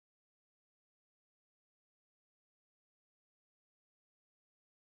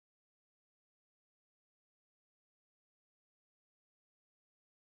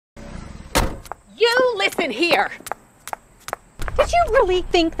You listen here. Did you really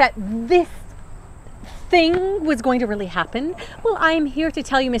think that this thing was going to really happen? Well, I'm here to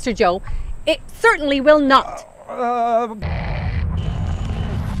tell you, Mr. Joe, it certainly will not.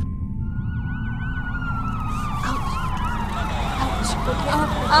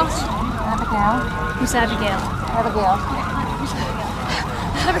 Abigail. Who's Abigail?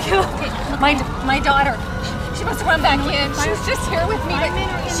 Abigail. My daughter. She must have run back in. She was just here with me.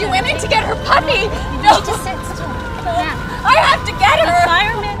 She went in to get her puppy. No. Just sit still. I have to get her. The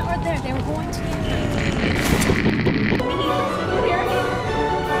firemen are there. They were going to.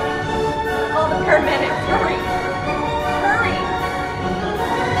 Call the paramedics. Hurry. Hurry.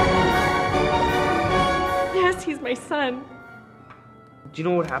 Yes, he's my son. Do you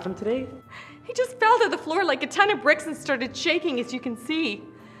know what happened today? He just fell to the floor like a ton of bricks and started shaking, as you can see.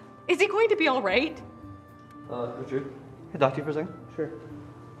 Is he going to be all right? Richard, can I talk to you for a second? Sure.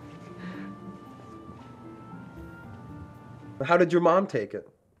 How did your mom take it?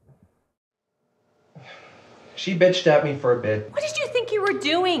 She bitched at me for a bit. What did you think you were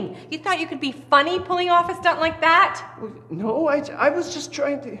doing? You thought you could be funny pulling off a stunt like that? No, I was just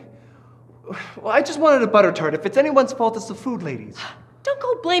trying to... Well, I just wanted a butter tart. If it's anyone's fault, it's the food lady's. Don't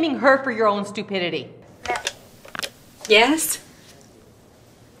go blaming her for your own stupidity. Yes?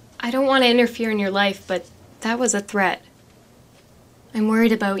 I don't want to interfere in your life, but that was a threat. I'm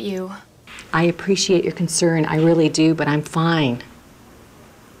worried about you. I appreciate your concern, I really do, but I'm fine.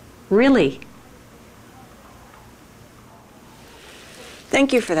 Really.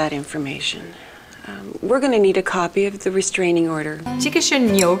 Thank you for that information. We're going to need a copy of the restraining order. 这个是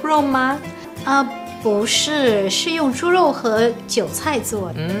牛肉吗？不是，是用猪肉和韭菜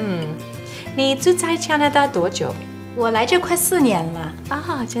做的。你住在加拿大多久？我来这快4年了。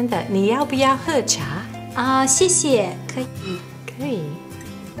啊，真的？你要不要喝茶？啊，谢谢，可以。可以。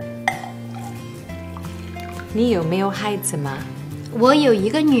你有没有孩子吗？我有一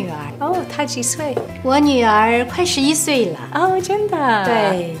个女儿。哦，她几岁？我女儿快11岁了。哦，真的？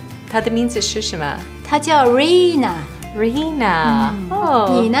对。她的名字是什么？她叫 Rina。Rina。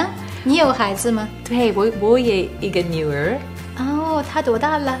哦。你呢？你有孩子吗？对，我也一个女儿。哦，她多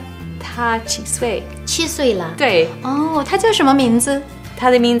大了？她7岁。7岁了。对。哦，她叫什么名字？她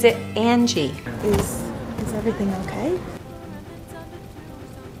的名字 Angie。Is everything okay?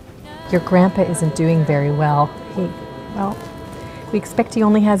 Your grandpa isn't doing very well. Well, we expect he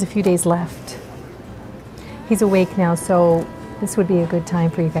only has a few days left. He's awake now, so this would be a good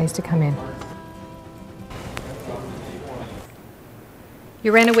time for you guys to come in.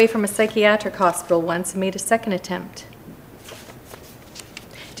 You ran away from a psychiatric hospital once and made a second attempt.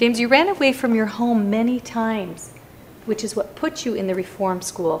 James, you ran away from your home many times, which is what put you in the reform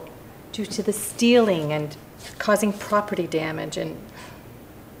school due to the stealing and causing property damage and,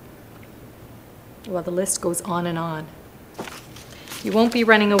 well, the list goes on and on. You won't be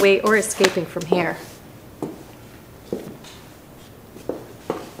running away or escaping from here.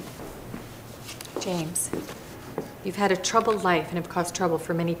 James, you've had a troubled life and have caused trouble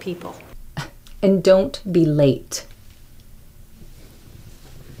for many people. And don't be late.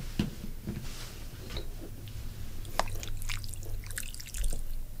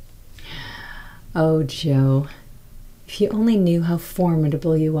 Oh, Joe, if you only knew how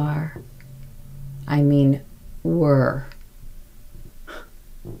formidable you are. I mean, were.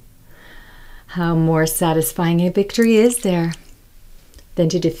 How more satisfying a victory is there than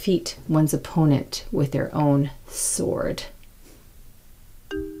to defeat one's opponent with their own sword.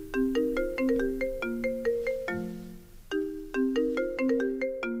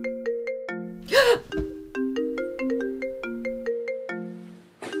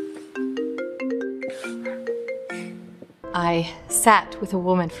 I sat with a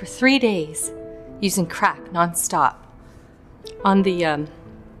woman for 3 days using crack nonstop. On the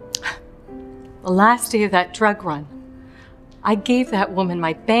last day of that drug run, I gave that woman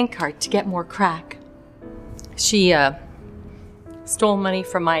my bank card to get more crack. She stole money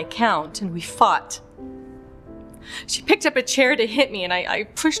from my account and we fought. She picked up a chair to hit me and I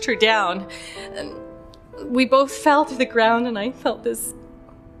pushed her down. And we both fell to the ground and I felt this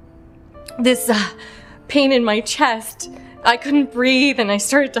pain in my chest. I couldn't breathe and I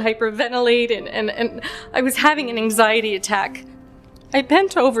started to hyperventilate and I was having an anxiety attack. I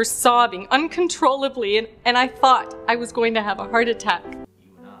bent over sobbing uncontrollably and I thought I was going to have a heart attack.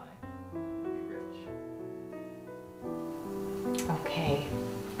 You and I will be rich. Okay,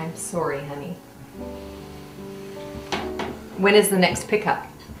 I'm sorry, honey. When is the next pickup?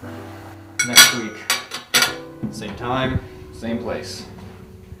 Next week. Same time, same place.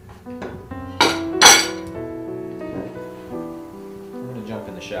 I'm gonna jump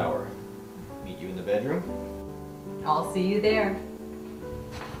in the shower. Meet you in the bedroom. I'll see you there.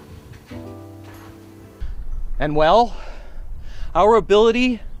 And well, our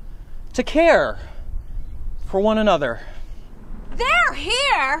ability to care for one another. They're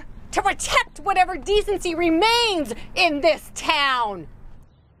here to protect whatever decency remains in this town.